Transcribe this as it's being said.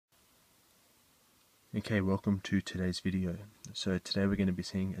Okay, welcome to today's video. So today we're going to be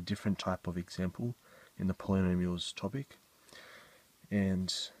seeing a different type of example in the polynomials topic,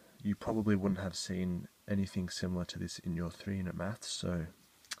 and you probably wouldn't have seen anything similar to this in your 3-unit maths, so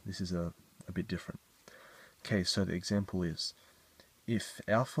this is a bit different. Okay, so the example is, if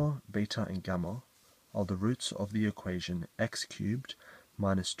alpha, beta and gamma are the roots of the equation x cubed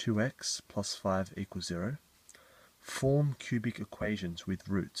minus 2x plus 5 equals 0, form cubic equations with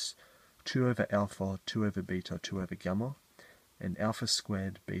roots 2 over alpha, 2 over beta, 2 over gamma, and alpha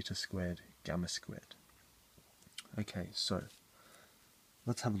squared, beta squared, gamma squared. Okay, so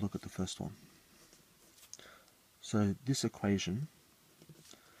let's have a look at the first one. So this equation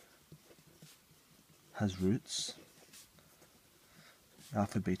has roots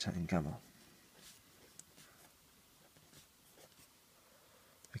alpha, beta, and gamma.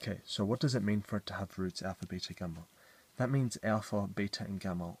 Okay, so what does it mean for it to have roots alpha, beta, gamma? That means alpha, beta, and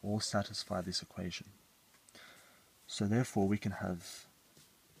gamma all satisfy this equation. So therefore we can have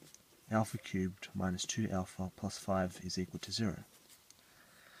alpha cubed minus 2 alpha plus 5 is equal to 0.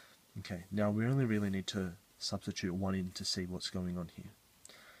 Okay, now we only really need to substitute 1 in to see what's going on here.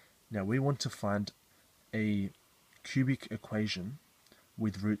 Now we want to find a cubic equation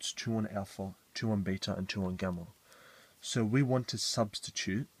with roots 2 on alpha, 2 on beta, and 2 on gamma. So we want to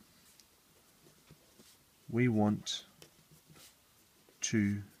substitute, we want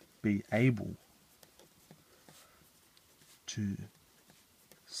to be able to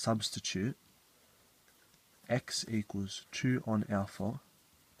substitute x equals 2 on alpha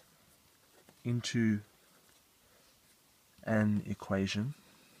into an equation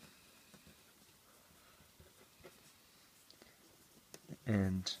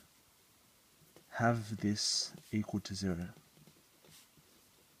and have this equal to 0.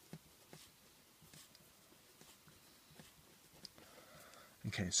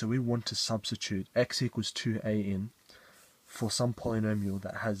 Okay, so we want to substitute x equals 2a in for some polynomial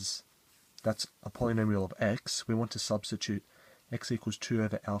that's a polynomial of x. We want to substitute x equals 2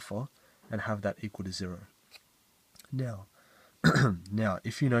 over alpha and have that equal to 0. Now,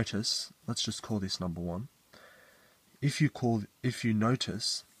 if you notice, let's just call this number 1. If you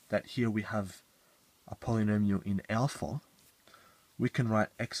notice that here we have a polynomial in alpha, we can write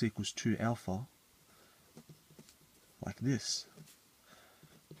x equals 2 alpha like this.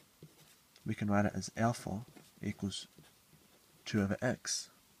 We can write it as alpha equals 2 over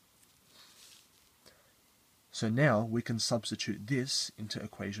x. So now we can substitute this into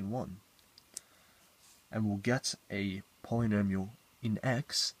equation 1, and we'll get a polynomial in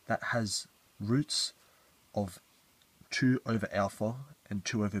x that has roots of 2 over alpha and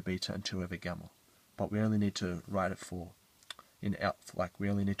 2 over beta and 2 over gamma. But we only need to write it we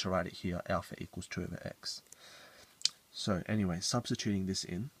only need to write it here, alpha equals 2 over x. So anyway, substituting this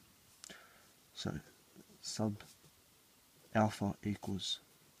in, so sub alpha equals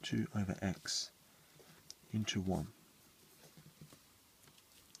 2 over x into 1.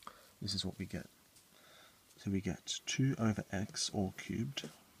 This is what we get. So we get 2 over x all cubed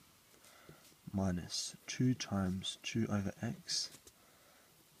minus 2 times 2 over x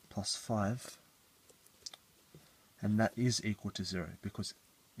plus 5, and that is equal to 0, because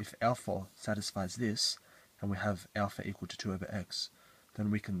if alpha satisfies this and we have alpha equal to 2 over x, then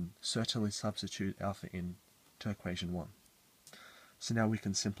we can certainly substitute alpha in to equation 1. So now we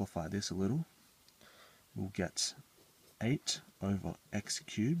can simplify this a little. We'll get 8 over x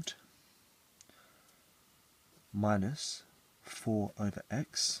cubed minus 4 over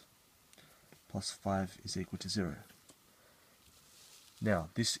x plus 5 is equal to 0. Now,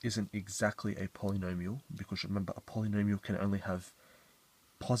 this isn't exactly a polynomial, because remember, a polynomial can only have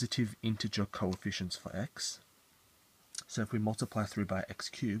positive integer coefficients for x. So if we multiply through by x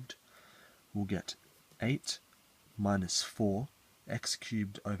cubed, we'll get 8 minus 4, x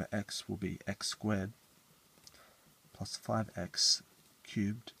cubed over x will be x squared, plus 5x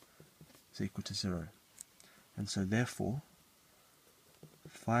cubed is equal to 0. And so therefore,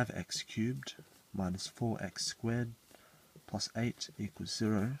 5x cubed minus 4x squared plus 8 equals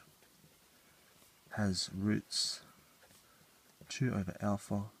 0 has roots 2 over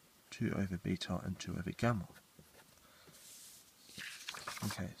alpha, 2 over beta, and 2 over gamma.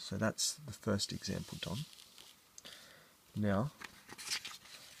 Okay, so that's the first example done. Now,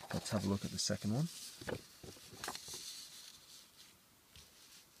 let's have a look at the second one.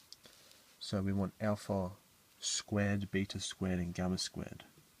 So we want alpha squared, beta squared, and gamma squared.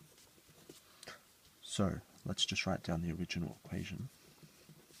 So let's just write down the original equation.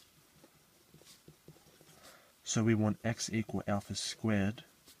 So we want x equal alpha squared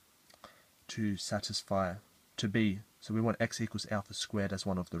to satisfy, so we want x equals alpha squared as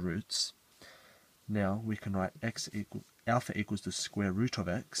one of the roots. Now we can write alpha equals the square root of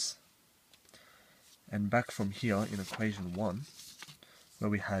x, and back from here in equation 1, where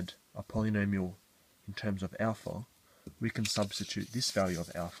we had a polynomial in terms of alpha, we can substitute this value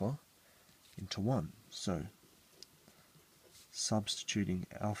of alpha into 1. So substituting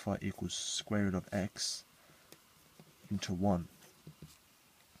alpha equals square root of x into 1,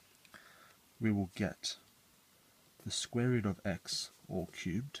 we will get the square root of x all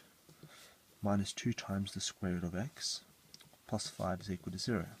cubed minus 2 times the square root of x plus 5 is equal to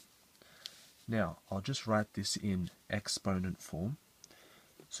 0. Now I'll just write this in exponent form.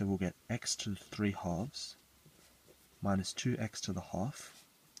 So we'll get x to the 3 halves minus 2x to the half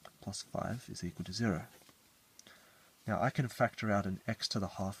plus 5 is equal to 0. Now I can factor out an x to the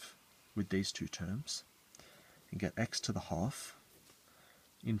half with these two terms and get x to the half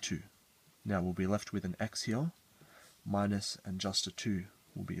into, now we'll be left with an x here, minus and just a 2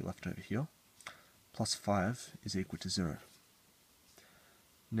 will be left over here, plus 5 is equal to 0.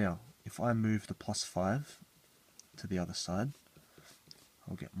 Now if I move the plus 5 to the other side,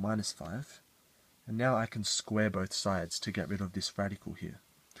 I'll get minus 5, and now I can square both sides to get rid of this radical here.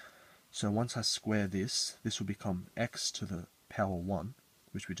 So once I square this, this will become x to the power 1,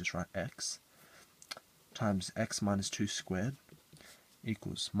 which we just write x, times x minus 2 squared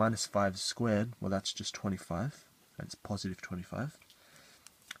equals minus 5 squared, well that's just 25, and it's positive 25.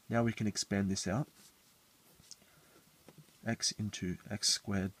 Now we can expand this out. X into x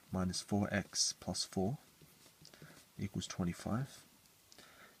squared minus 4x plus 4 equals 25.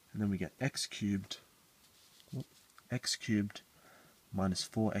 And then we get x cubed minus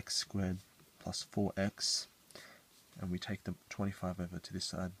 4x squared plus 4x, and we take the 25 over to this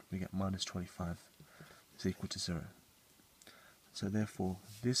side, we get minus 25 is equal to 0. So therefore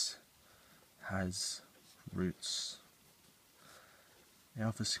this has roots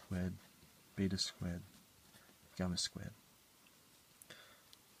alpha squared, beta squared, gamma squared.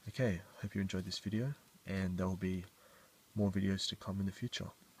 Okay, hope you enjoyed this video, and there will be more videos to come in the future.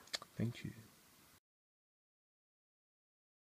 Thank you.